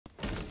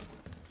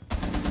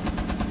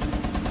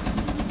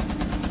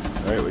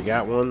Alright, we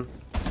got one.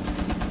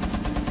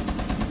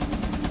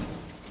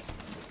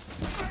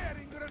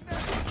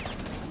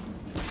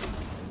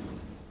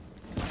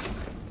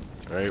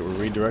 Alright, we're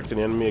redirecting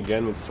the enemy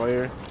again with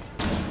fire.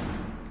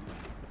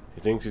 He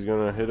thinks he's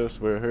gonna hit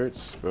us where it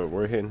hurts, but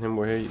we're hitting him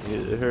where it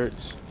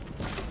hurts.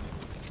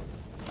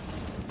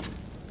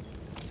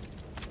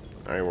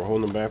 Alright, we're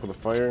holding him back with the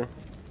fire.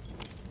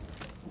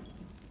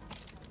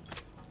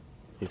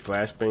 He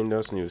flashbanged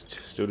us and he was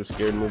still too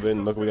scared to move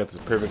in. Look, we got this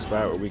perfect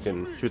spot where we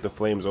can shoot the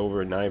flames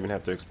over and not even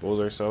have to expose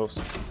ourselves.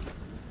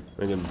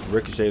 We can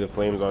ricochet the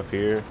flames off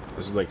here.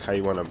 This is like how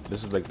you wanna,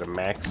 this is like the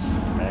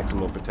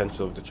maximum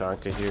potential of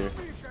Tachanka here.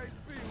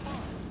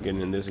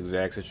 Getting in this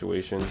exact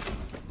situation.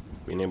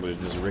 Being able to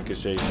just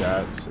ricochet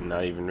shots and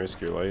not even risk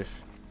your life.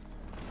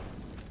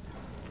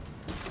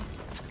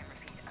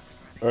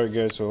 Alright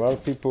guys, so a lot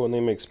of people when they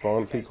make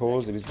spawn peek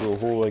holes, they just do a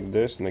hole like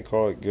this and they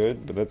call it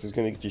good, but that's just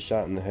going to get you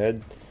shot in the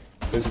head.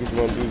 Basically what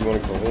you want to do is you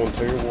want to get the whole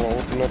entire wall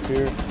open up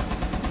here.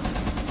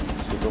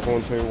 Just get the whole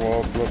entire wall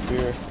open up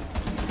here.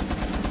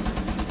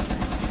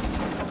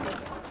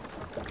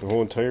 The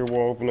whole entire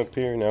wall open up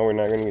here, now we're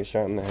not going to get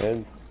shot in the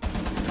head.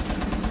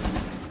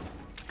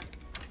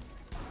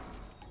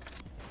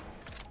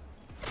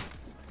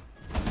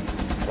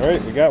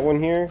 Alright, we got one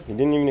here. He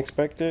didn't even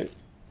expect it.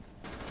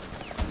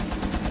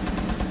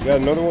 We got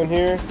another one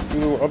here. Do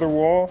the other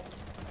wall.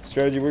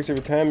 Strategy works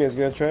every time. You guys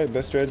gotta try it.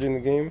 Best strategy in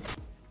the game.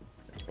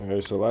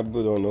 Alright, so a lot of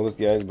people don't know this,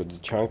 guys, but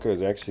Tachanka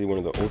is actually one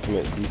of the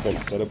ultimate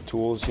defense setup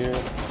tools here.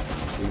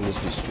 So you can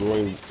just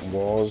destroy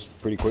walls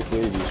pretty quickly.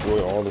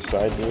 Destroy all the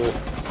sides of it.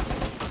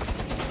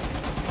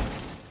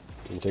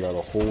 You can take out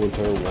a whole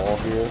entire wall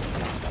here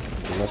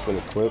in less than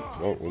a clip.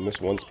 Oh, we missed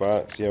one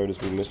spot. See how we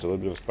missed a little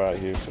bit of a spot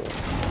here. So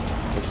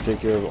once you take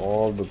care of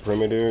all the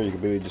perimeter, you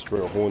can really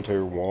destroy a whole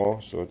entire wall.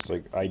 So it's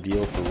like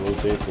ideal for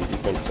rotates and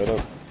defense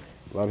setup.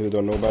 A lot of people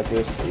don't know about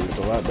this, and it's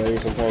a lot better.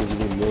 Sometimes you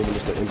need more than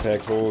just an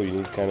impact hole. You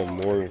need kind of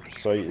more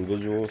sight and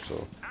visual.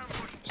 So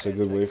it's a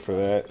good way for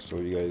that. So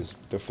you guys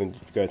definitely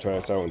gotta try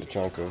this out in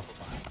Tachanka.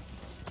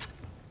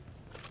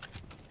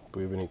 Do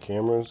we have any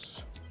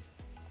cameras?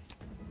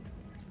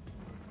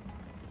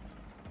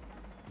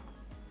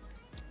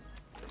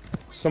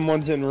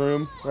 Someone's in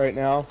room right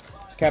now.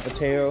 It's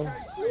Capiteo.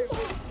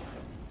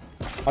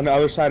 On the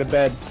other side of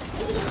bed.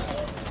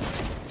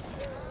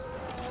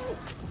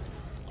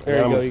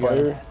 There you go, you got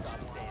it.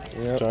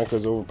 Yep.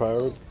 Tachanka's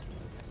overpowered.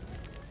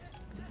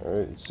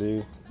 Alright,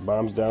 see,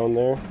 bomb's down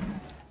there.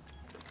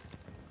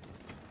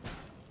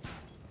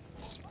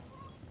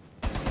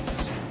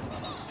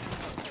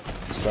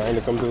 He's trying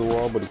to come to the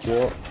wall, but he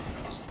can't.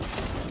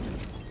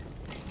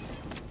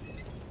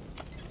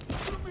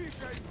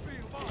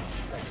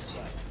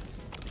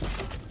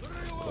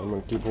 I'm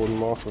gonna keep holding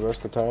him off for the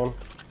rest of the time.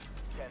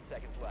 10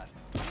 seconds left.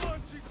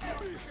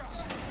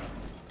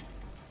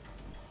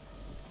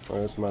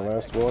 Alright, that's my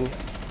last one.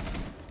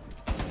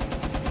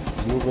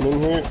 He's moving in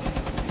here.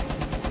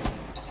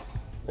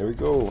 There we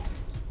go.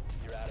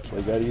 So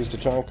I gotta use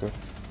Tachanka.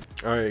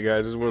 Alright guys,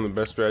 this is one of the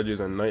best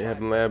strategies on Night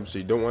Heaven Lab. So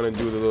you don't want to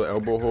do the little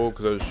elbow hole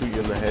because it'll shoot you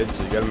in the head.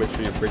 So you gotta make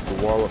sure you break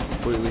the wall up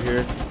completely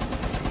here.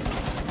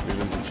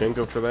 Using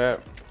Tachanka for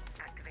that.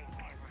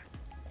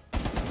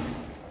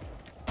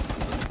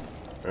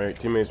 Alright,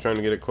 teammates trying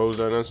to get it closed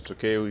on us. It's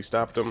okay, we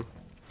stopped them.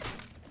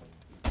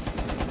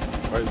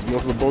 Alright, there's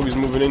multiple bogeys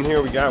moving in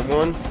here. We got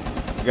one.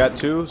 We got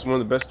two. It's one of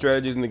the best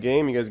strategies in the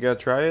game. You guys gotta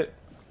try it.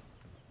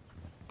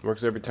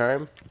 Works every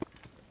time.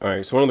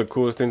 Alright, so one of the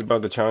coolest things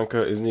about the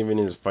Tachanka isn't even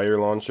his fire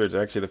launcher. It's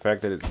actually the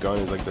fact that his gun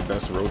is like the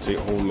best rotate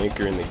hole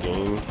maker in the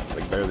game. It's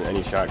like better than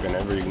any shotgun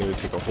ever. You can literally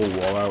take a whole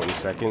wall out in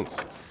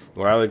seconds.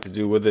 What I like to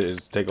do with it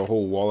is take a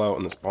whole wall out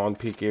in the spawn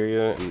peak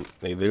area, and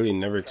they literally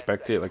never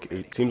expect it. Like,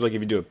 it seems like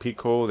if you do a peek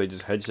hole, they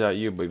just headshot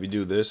you, but if you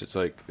do this, it's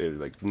like they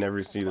like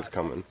never see this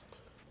coming.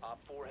 Op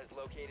 4 has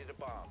located a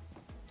bomb.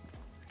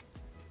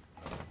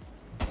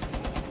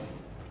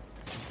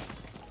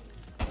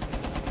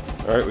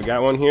 Alright, we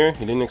got one here.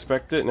 He didn't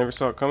expect it, never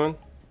saw it coming.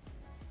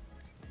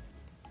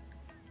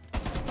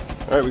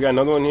 Alright, we got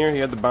another one here. He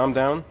had the bomb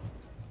down.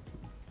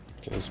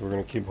 Okay, so we're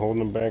gonna keep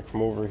holding him back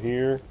from over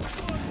here.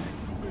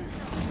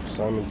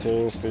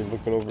 Simultaneously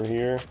looking over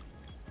here.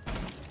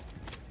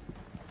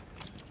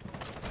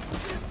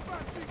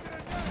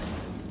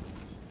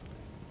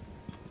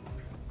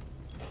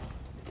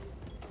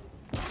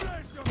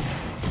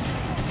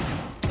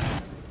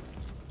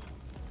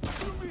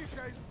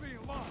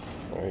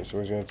 Alright, so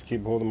we're gonna have to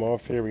keep holding them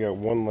off here. We got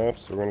one left,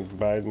 so we're gonna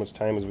buy as much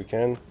time as we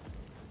can.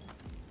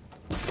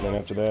 And then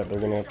after that, they're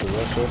gonna have to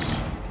rush us.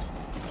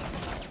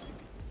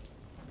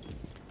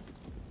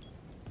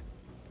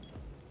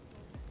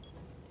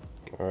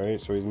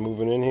 Alright, so he's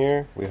moving in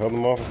here. We held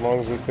him off as long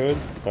as we could.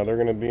 Now they're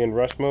gonna be in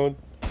rush mode.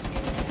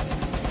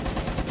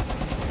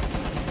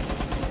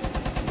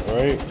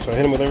 Alright, so I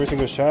hit him with every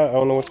single shot. I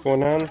don't know what's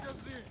going on.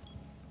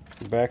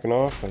 He's backing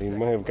off. He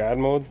might have God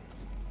mode.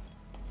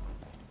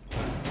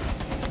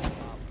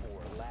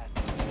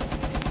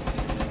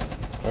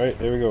 Alright,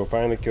 there we go.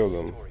 Finally killed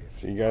him.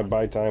 So you gotta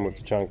buy time with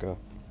Tachanka.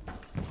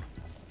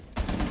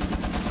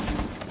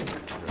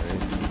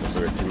 Alright, looks like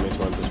our teammates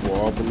want this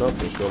wall opened up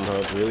and show them how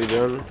it's really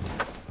done.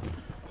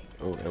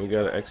 Oh, and we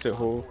got an exit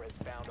hole.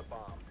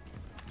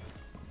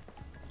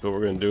 So what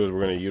we're going to do is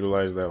we're going to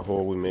utilize that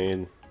hole we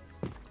made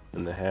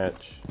in the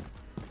hatch.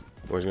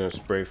 We're just going to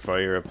spray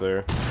fire up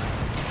there.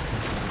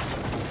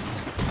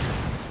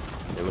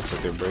 It looks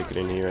like they're breaking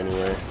in here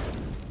anyway.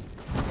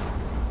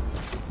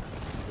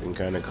 We can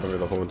kind of cover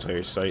the whole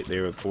entire site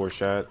there with 4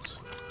 shots.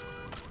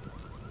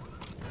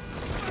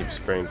 Keep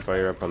spraying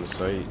fire up on the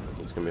site.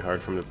 It's going to be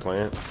hard for him to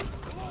plant.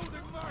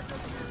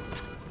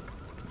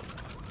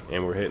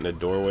 And we're hitting the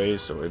doorway,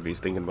 so if he's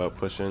thinking about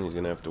pushing, he's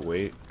going to have to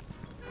wait.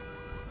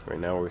 Right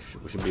now we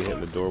should be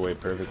hitting the doorway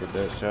perfect with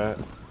that shot.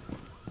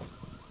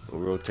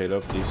 We'll rotate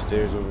up these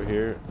stairs over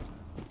here.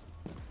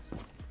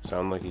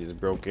 Sound like he's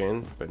broke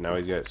in, but now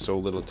he's got so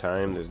little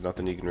time, there's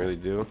nothing he can really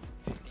do.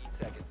 15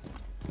 seconds.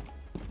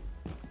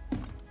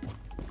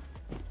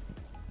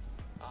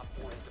 Op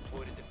 4 has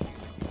deployed a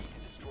diffuser. You need to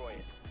destroy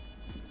it.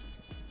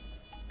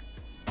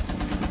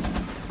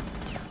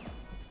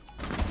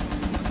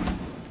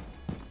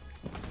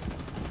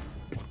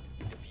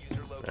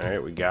 Diffuser located.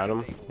 Alright, we got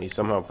him. He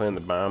somehow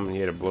planted the bomb and he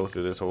had to blow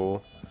through this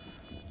hole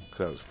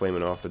because I was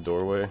flaming off the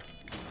doorway.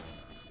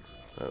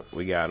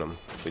 We got him.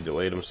 We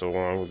delayed him so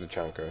long with the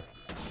Tachanka.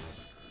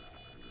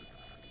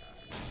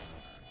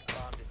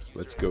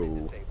 Let's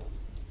go.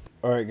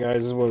 Alright guys,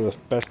 this is one of the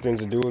best things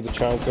to do with the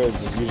Tachanka.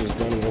 Just use this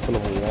gun and open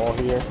up a wall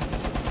here.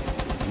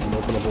 You can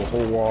open up a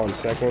whole wall in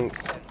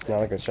seconds. It's not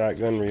like a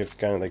shotgun where you have to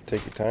kind of like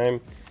take your time.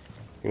 You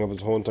can open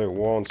the whole entire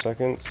wall in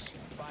seconds.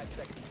 5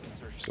 seconds to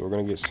insertion. So we're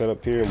gonna get set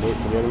up here and wait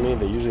for the enemy.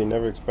 They usually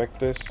never expect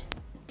this.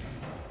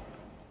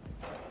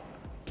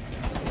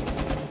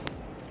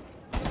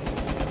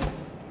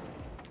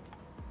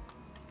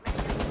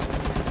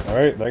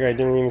 Alright, that guy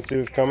didn't even see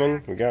this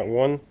coming. We got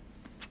one.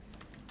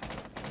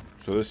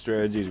 So this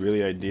strategy is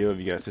really ideal if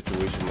you got a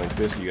situation like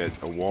this. You got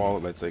a wall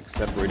that's like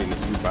separating the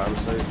 2 bomb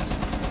sites.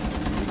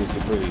 You can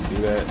completely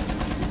do that.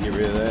 You get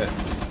rid of that.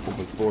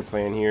 Open floor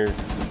plan here.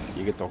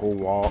 You get the whole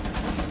wall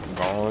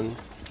gone.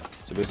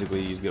 So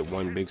basically you just get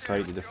one big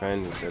site to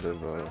defend instead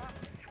of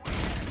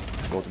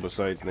multiple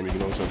sites. And then you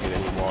can also get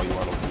any wall you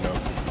want to open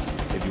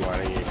up if you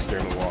want any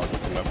external walls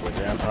opened up. But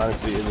yeah,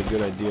 honestly, it's a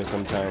good idea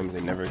sometimes. They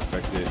never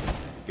expect it.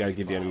 You gotta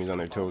keep the enemies on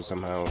their toes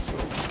somehow. So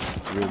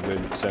it's a real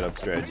good setup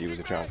strategy with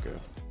the Tachanka.